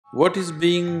What is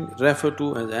being referred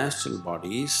to as astral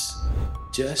body is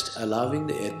just allowing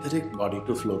the etheric body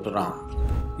to float around.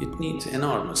 It needs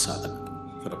enormous sadhana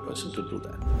for a person to do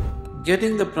that.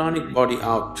 Getting the pranic body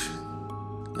out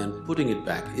and putting it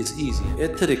back is easy.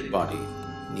 Etheric body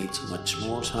needs much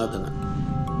more sadhana.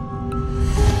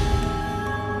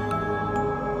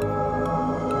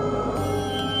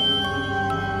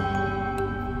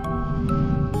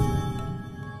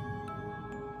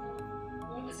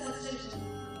 What is Astral?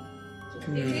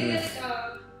 They say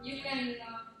that you can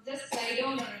just lie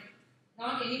down on it.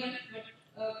 Not anyone,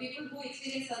 but people who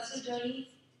experience Astral journey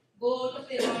go out of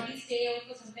their body, stay out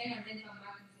for some time, and then come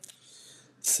back.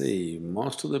 See,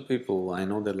 most of the people, I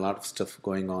know there are a lot of stuff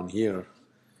going on here.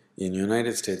 In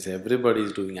United States, everybody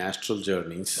is doing astral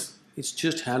journeys. It's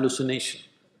just hallucination,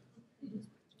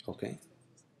 okay?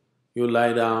 You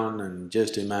lie down and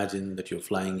just imagine that you're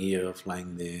flying here,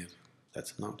 flying there.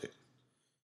 That's not it.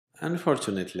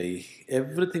 Unfortunately,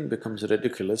 everything becomes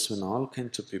ridiculous when all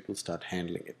kinds of people start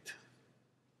handling it.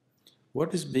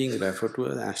 What is being referred to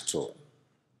as astral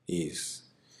is,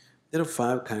 there are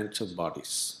five kinds of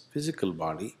bodies: physical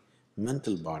body,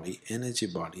 mental body, energy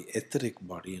body, etheric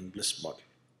body and bliss body.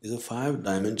 These are five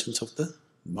dimensions of the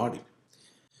body.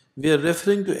 We are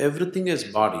referring to everything as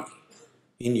body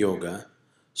in yoga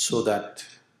so that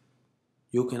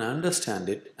you can understand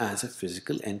it as a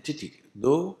physical entity.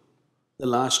 Though the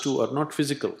last two are not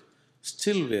physical,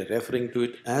 still we are referring to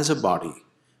it as a body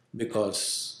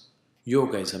because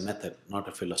yoga is a method, not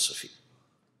a philosophy.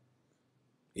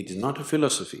 It is not a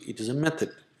philosophy, it is a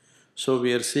method. So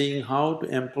we are seeing how to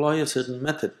employ a certain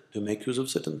method to make use of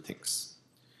certain things.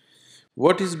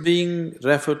 What is being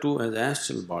referred to as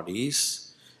astral body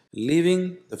is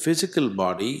leaving the physical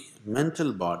body,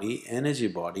 mental body, energy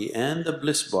body and the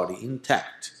bliss body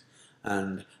intact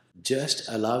and just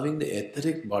allowing the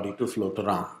etheric body to float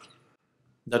around.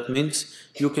 That means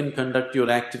you can conduct your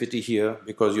activity here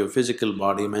because your physical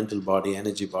body, mental body,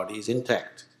 energy body is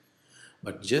intact.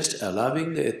 But just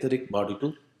allowing the etheric body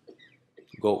to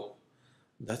go,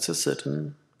 that's a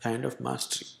certain kind of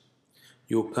mastery.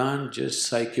 You can't just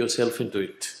psych yourself into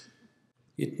it.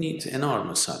 It needs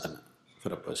enormous sadhana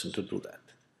for a person to do that.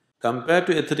 Compared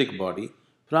to etheric body,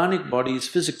 pranic body is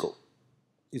physical.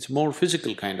 It's more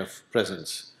physical kind of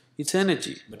presence. It's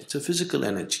energy, but it's a physical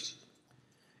energy.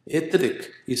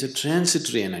 Etheric is a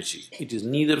transitory energy. It is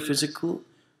neither physical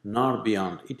nor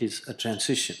beyond, it is a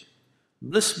transition.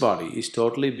 Bliss body is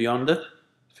totally beyond the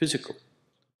physical.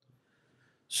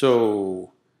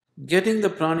 So, getting the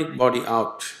pranic body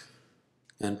out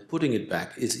and putting it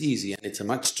back is easy and it's a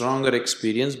much stronger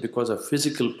experience because a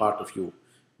physical part of you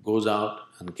goes out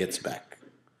and gets back.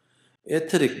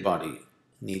 Etheric body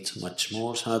needs much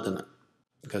more sadhana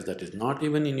because that is not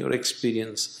even in your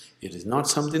experience, it is not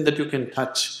something that you can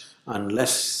touch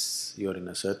unless you're in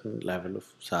a certain level of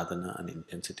sadhana and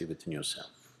intensity within yourself.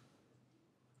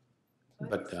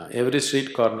 But every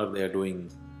street corner they are doing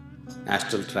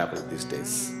astral travel these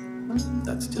days.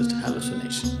 That's just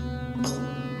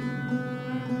hallucination.